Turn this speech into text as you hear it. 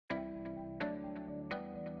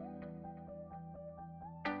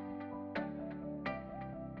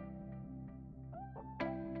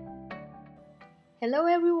Hello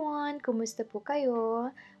everyone! Kumusta po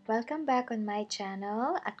kayo? Welcome back on my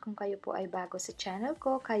channel at kung kayo po ay bago sa channel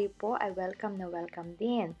ko, kayo po ay welcome na welcome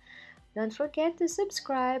din. Don't forget to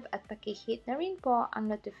subscribe at paki-hit na rin po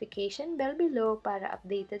ang notification bell below para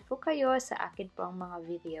updated po kayo sa akin pong mga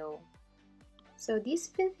video. So this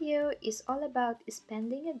video is all about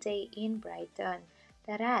spending a day in Brighton.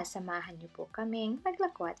 Tara, samahan niyo po kaming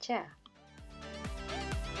maglakwatsa.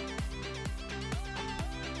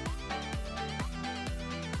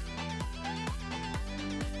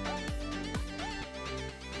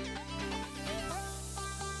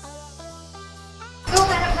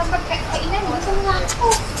 Pagkainan, gusto mo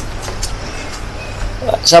ako.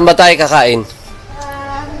 Saan ba tayo kakain?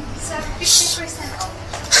 Sa 50%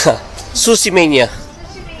 off. Sushi Mania.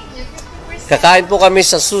 Sushi Mania, 50%. Kakain po kami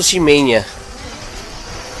sa Sushi Mania.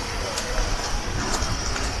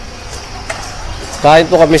 Kain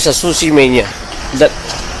po kami sa Sushi Mania.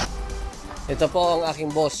 Ito po ang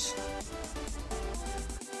aking boss.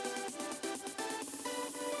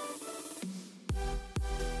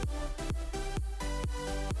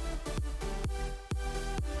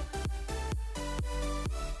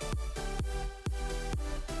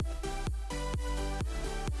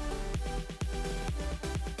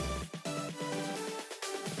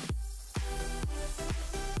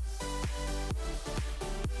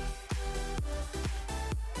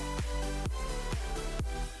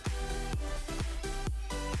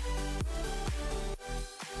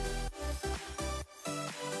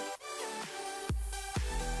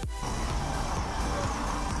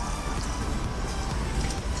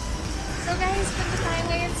 So guys, punta tayo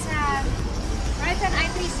ngayon sa Brighton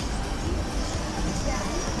I360.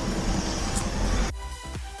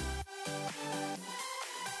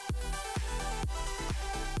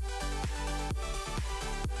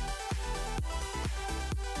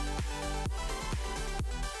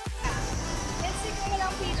 Let's see kung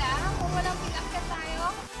walang pila. Kung walang pila, akit tayo.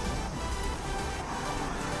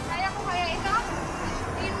 Kaya ko kaya ito?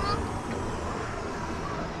 Tingin mo?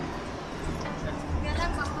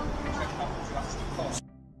 Galang baka.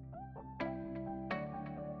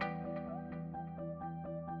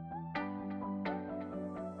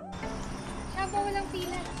 Siya ba walang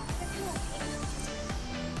pila? Let's go.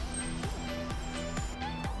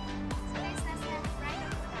 So guys, nasa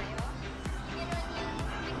Brighton po tayo.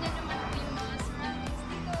 Tignan naman po yung mga surroundings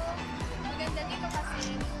dito. Maganda dito kasi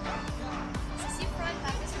sa seafront,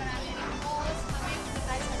 tapos marami rin malls. Mamaya punta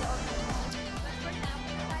tayo sa loob ng mall. But for now,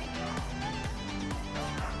 punta tayo.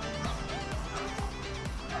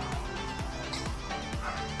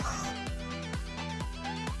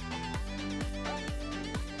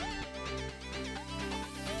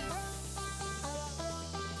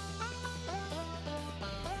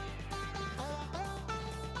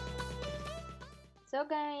 So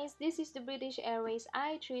guys, this is the British Airways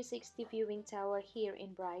I360 viewing tower here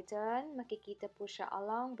in Brighton. Makikita po siya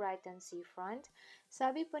along Brighton seafront.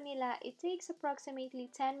 Sabi po nila, it takes approximately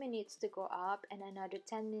 10 minutes to go up and another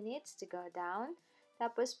 10 minutes to go down.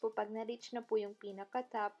 Tapos po pag na-reach na po yung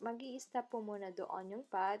pinaka-top, mag-i-stop po muna doon yung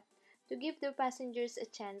pod to give the passengers a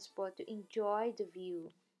chance po to enjoy the view.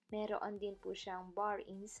 Meron din po siyang bar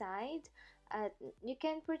inside. At you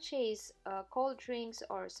can purchase cold drinks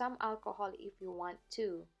or some alcohol if you want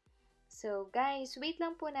to. So guys, wait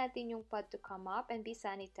lang po natin yung pod to come up and be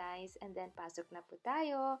sanitized and then pasok na po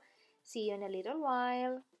tayo. See you in a little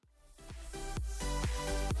while.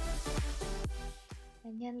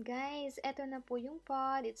 Ayan guys, eto na po yung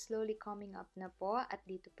pod. It's slowly coming up na po at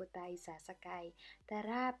dito po tayo sasakay.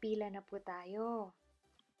 Tara, pila na po tayo.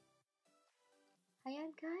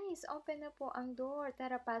 Ayan guys, open na po ang door.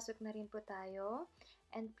 Tara, pasok na rin po tayo.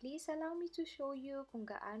 And please allow me to show you kung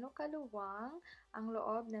gaano kaluwang ang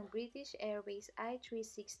loob ng British Airways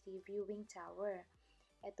I360 viewing tower.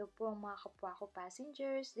 Ito po ang mga kapwa ko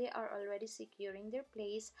passengers. They are already securing their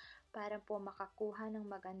place para po makakuha ng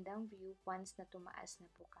magandang view once na tumaas na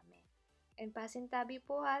po kami. And pasintabi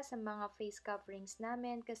po ha sa mga face coverings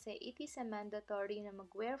namin kasi it is a mandatory na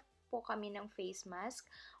mag-wear po kami ng face mask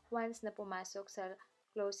once na pumasok sa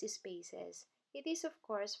closed spaces. It is of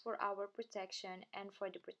course for our protection and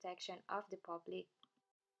for the protection of the public.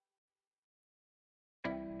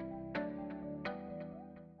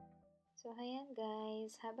 So ayan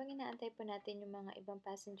guys, habang inaantay po natin yung mga ibang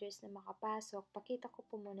passengers na makapasok, pakita ko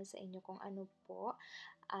po muna sa inyo kung ano po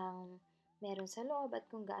ang meron sa loob at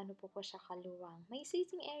kung gaano po siya kaluwang. May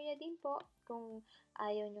seating area din po kung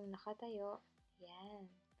ayaw nyong nakatayo. Yan.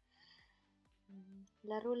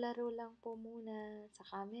 Laro-laro lang po muna sa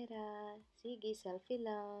camera. Sige, selfie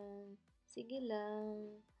lang. Sige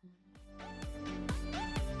lang.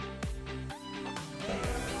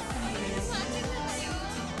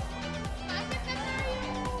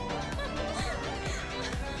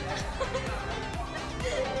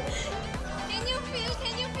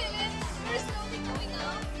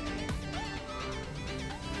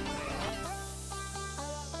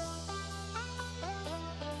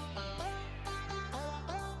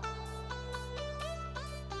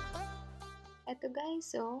 Eto guys,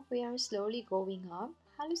 so we are slowly going up.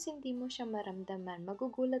 Halos hindi mo siya maramdaman.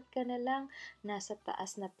 Magugulat ka na lang, nasa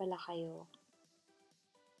taas na pala kayo.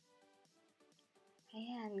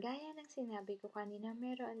 Ayan, gaya ng sinabi ko kanina,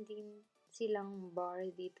 meron din silang bar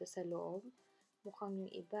dito sa loob. Mukhang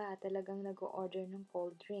yung iba talagang nag-o-order ng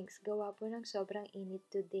cold drinks. Gawa po ng sobrang init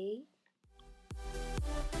today.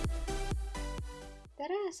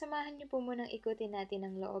 Tara, samahan niyo po munang ikutin natin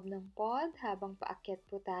ang loob ng pod habang paakyat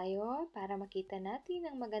po tayo para makita natin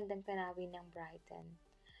ang magandang tanawin ng Brighton.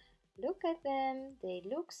 Look at them! They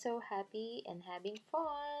look so happy and having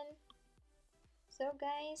fun! So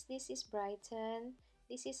guys, this is Brighton.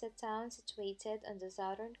 This is a town situated on the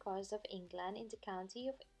southern coast of England in the county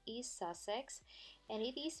of East Sussex, and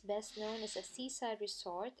it is best known as a seaside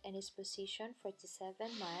resort and is positioned 47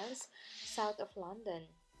 miles south of London.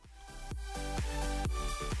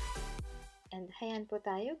 And hayan po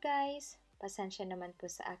tayo guys. Pasensya naman po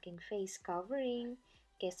sa aking face covering.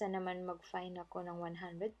 Kesa naman mag-fine ako ng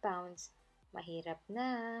 100 pounds. Mahirap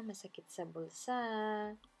na, masakit sa bulsa.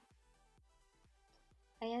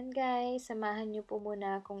 Ayan guys, samahan niyo po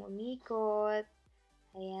muna akong umikot.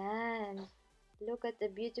 Ayan. Look at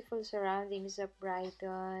the beautiful surroundings of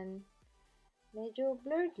Brighton. Medyo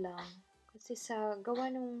blurred lang. Kasi sa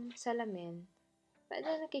gawa ng salamin,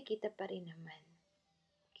 pero nakikita pa rin naman.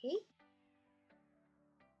 Okay?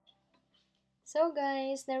 So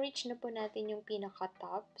guys, na-reach na po natin yung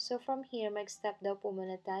pinaka-top. So from here, mag-stop daw po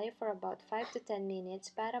muna tayo for about 5 to 10 minutes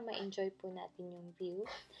para ma-enjoy po natin yung view.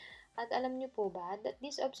 At alam niyo po ba that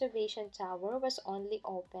this observation tower was only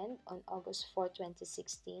opened on August 4,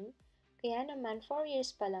 2016? Kaya naman 4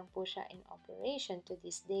 years pa lang po siya in operation to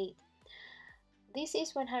this date. This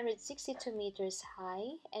is 162 meters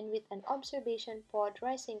high and with an observation pod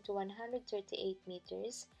rising to 138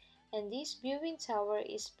 meters. And this viewing tower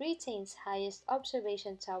is Britain's highest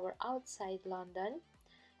observation tower outside London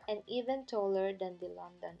and even taller than the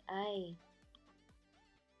London Eye.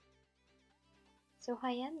 So,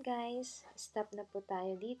 ayan guys, stop na po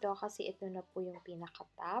tayo dito kasi ito na po yung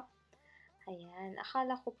pinaka-top. Ayan,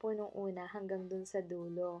 akala ko po nung una hanggang dun sa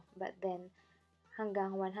dulo, but then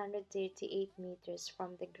hanggang 138 meters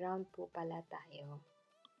from the ground po pala tayo.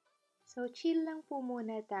 So, chill lang po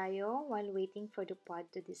muna tayo while waiting for the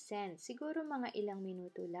pod to descend. Siguro mga ilang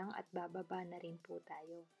minuto lang at bababa na rin po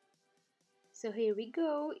tayo. So, here we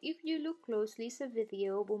go. If you look closely sa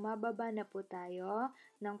video, bumababa na po tayo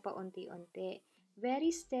ng paunti-unti.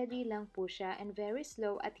 Very steady lang po siya and very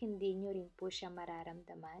slow at hindi nyo rin po siya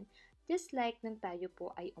mararamdaman. Just like nang tayo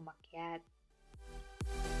po ay umakyat.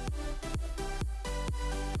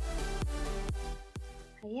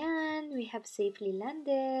 Ayan, we have safely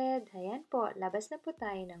landed. Ayan po, labas na po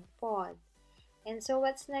tayo ng pod. And so,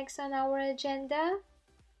 what's next on our agenda?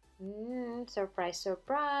 Surprise,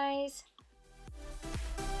 surprise!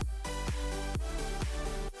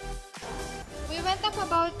 We went up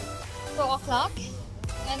about 2 o'clock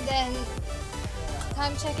and then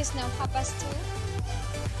time check is now 2:30.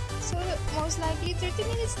 So, most likely 30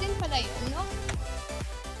 minutes din pala yun, no?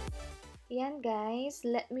 Yan guys,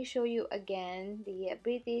 let me show you again the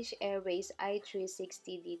British Airways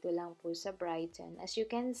i360 dito lang po sa Brighton. As you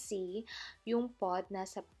can see, yung pod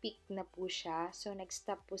nasa peak na po siya. So,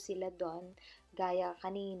 nag-stop po sila doon, gaya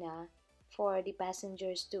kanina, for the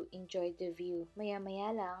passengers to enjoy the view.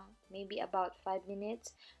 Maya-maya lang, maybe about 5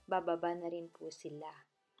 minutes, bababa na rin po sila.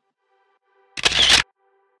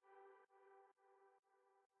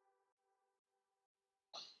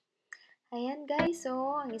 Ayan guys,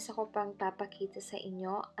 so ang isa ko pang papakita sa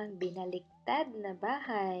inyo ang binaliktad na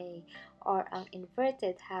bahay or ang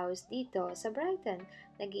inverted house dito sa Brighton.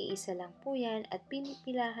 Nag-iisa lang po yan at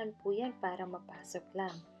pinipilahan po yan para mapasok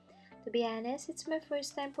lang. To be honest, it's my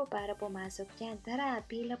first time po para pumasok dyan. Tara,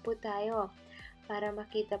 pila po tayo para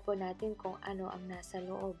makita po natin kung ano ang nasa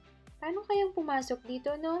loob. Paano kayang pumasok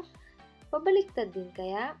dito, no? Pabaliktad din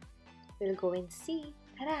kaya? We'll go and see.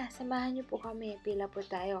 Tara, samahan niyo po kami. Pila po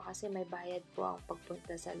tayo kasi may bayad po ang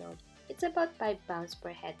pagpunta sa loob. It's about 5 pounds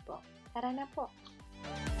per head po. Tara na po.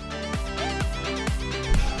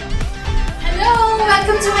 Hello!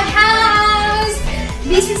 Welcome to my house!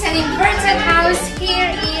 This is an inverted house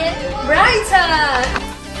here in Brighton!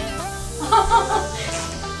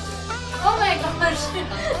 Oh my gosh!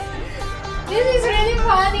 This is really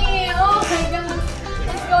funny! Oh my god!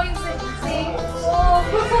 It's going to sing. Oh!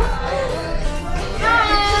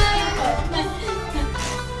 Hi!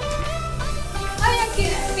 Ay, ang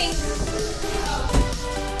cute pink!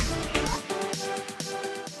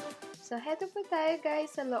 So, heto po tayo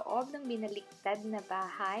guys sa loob ng binaliktad na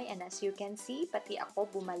bahay. And as you can see, pati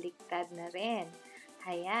ako bumaliktad na rin.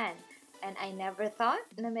 Ayan. And I never thought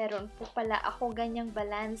na meron po pala ako ganyang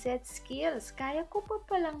balanced skills. Kaya ko pa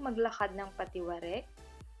palang maglakad ng patiwarik.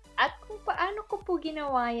 At kung paano ko po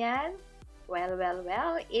ginawa yan? Well,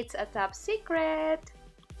 it's a top secret!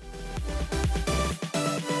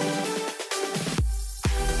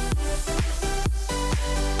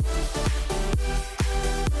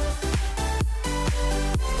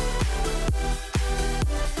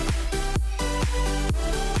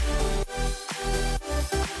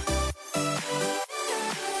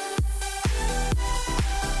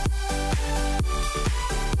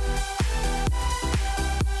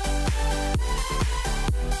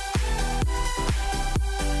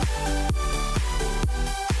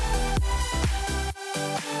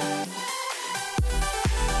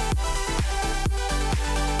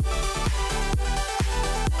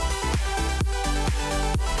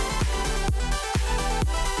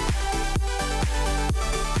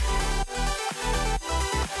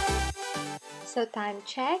 So time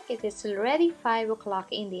check, it is already 5 o'clock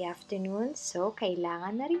in the afternoon, so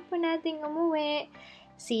kailangan na rin po nating umuwi.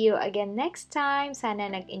 See you again next time. Sana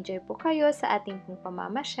nag-enjoy po kayo sa ating pong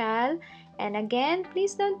pamamasyal. And again,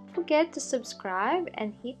 please don't forget to subscribe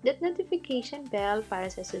and hit that notification bell para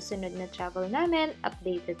sa susunod na travel namin,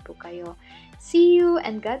 updated po kayo. See you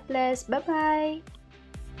and God bless.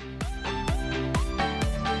 Bye-bye!